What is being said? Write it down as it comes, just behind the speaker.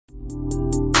Welcome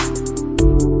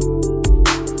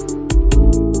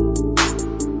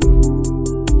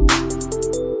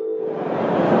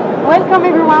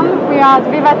everyone, we are at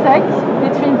VivaTech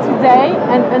between today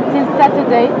and until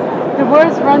Saturday, the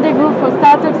world's rendezvous for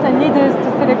startups and leaders to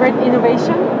celebrate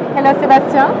innovation. Hello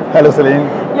Sébastien. Hello Céline.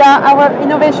 You are our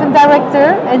Innovation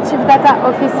Director and Chief Data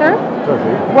Officer.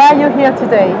 Totally. Why are you here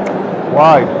today?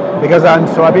 Why? Because I'm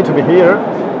so happy to be here.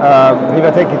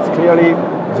 VivaTech is clearly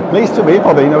the place to be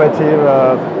for the innovative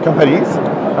companies.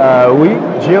 We,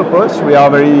 Chronopost, we are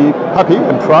very happy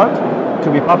and proud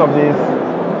to be part of this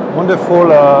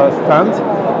wonderful stand,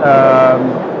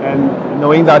 and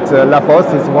knowing that La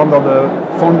Poste is one of the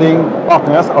founding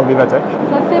partners of VivaTech.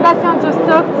 So Sébastien just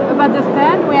talked about the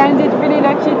stand. We are indeed really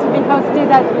lucky to be hosted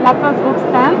at La Poste Group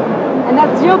stand. And at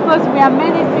Chronopost we have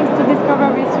many things to discover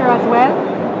this year as well.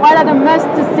 What are the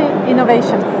must-to-see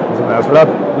innovations? There's a lot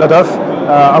of.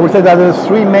 I would say that there are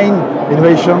three main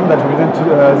innovations that we present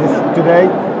today.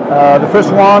 The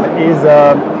first one is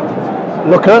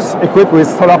lockers equipped with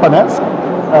solar panels.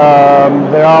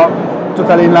 They are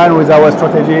totally in line with our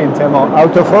strategy in terms of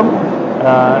out of home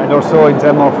and also in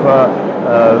terms of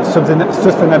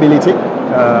sustainability.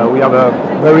 We have a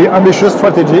very ambitious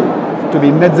strategy to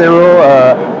be net zero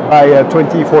by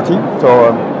 2040,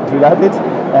 so we'll have it.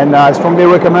 And I strongly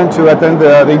recommend to attend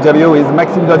the interview with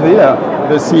Maxime Dodville,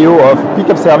 the CEO of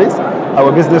Pickup Service,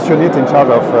 our business unit in charge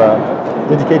of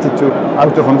dedicated to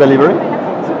out of home delivery.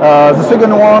 The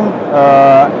second one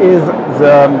is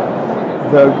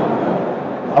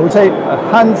I would say a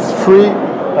hands-free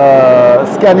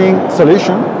scanning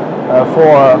solution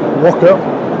for worker,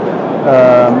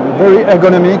 very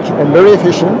ergonomic and very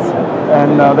efficient,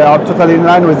 and they are totally in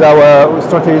line with our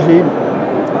strategy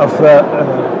of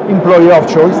employer of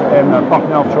choice and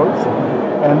partner of choice.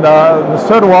 And the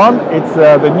third one, it's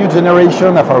the new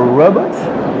generation of our robots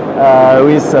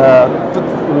with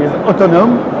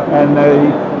autonomous, and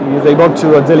he is able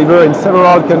to deliver in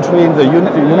several countries in the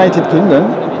United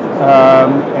Kingdom.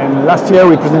 And last year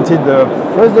we presented the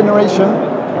first generation,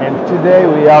 and today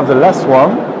we have the last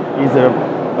one, is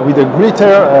with a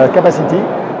greater capacity,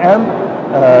 and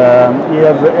he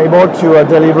is able to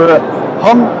deliver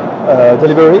home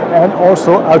delivery and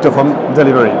also out of home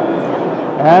delivery.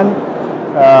 And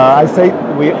I say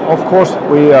of course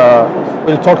we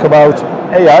will talk about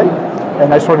AI,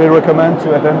 and I strongly recommend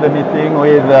to attend the meeting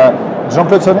with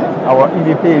Jean-Claude Sonnet, our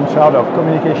EVP in charge of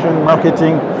communication,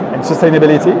 marketing and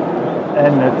sustainability,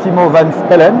 and Timo van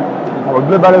Spellen, our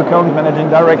global account managing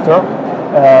director.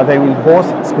 They will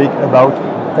both speak about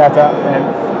data and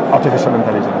artificial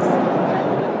intelligence.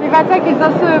 VivaTech is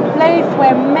also a place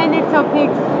where many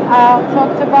topics are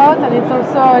talked about, and it's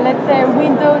also, let's say, a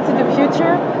window to the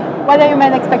future. What are your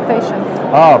main expectations?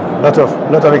 Lot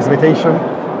of expectation.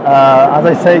 As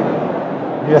I say,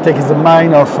 VivaTech is the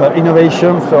mind of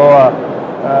innovation. So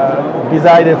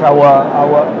besides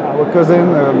our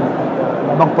cousin,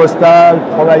 Banque Postale,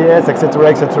 Provaes,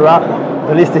 etc.,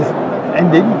 the list is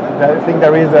ending. I think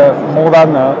there is more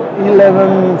than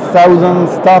 11,000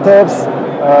 startups,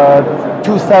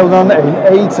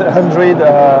 2,800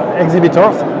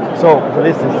 exhibitors. So the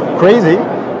list is crazy,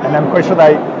 and I'm quite sure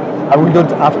that I will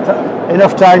not have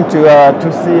enough time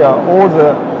to see all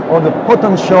the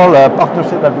potential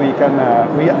partnership that we can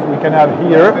have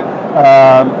here,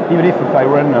 even if I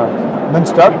run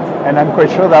non-stop. And I'm quite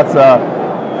sure that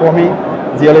for me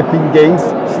the Olympic Games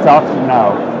start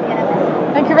now.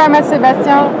 Thank you very much,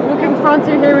 Sébastien. Looking forward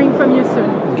to hearing from you soon.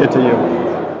 Good to you.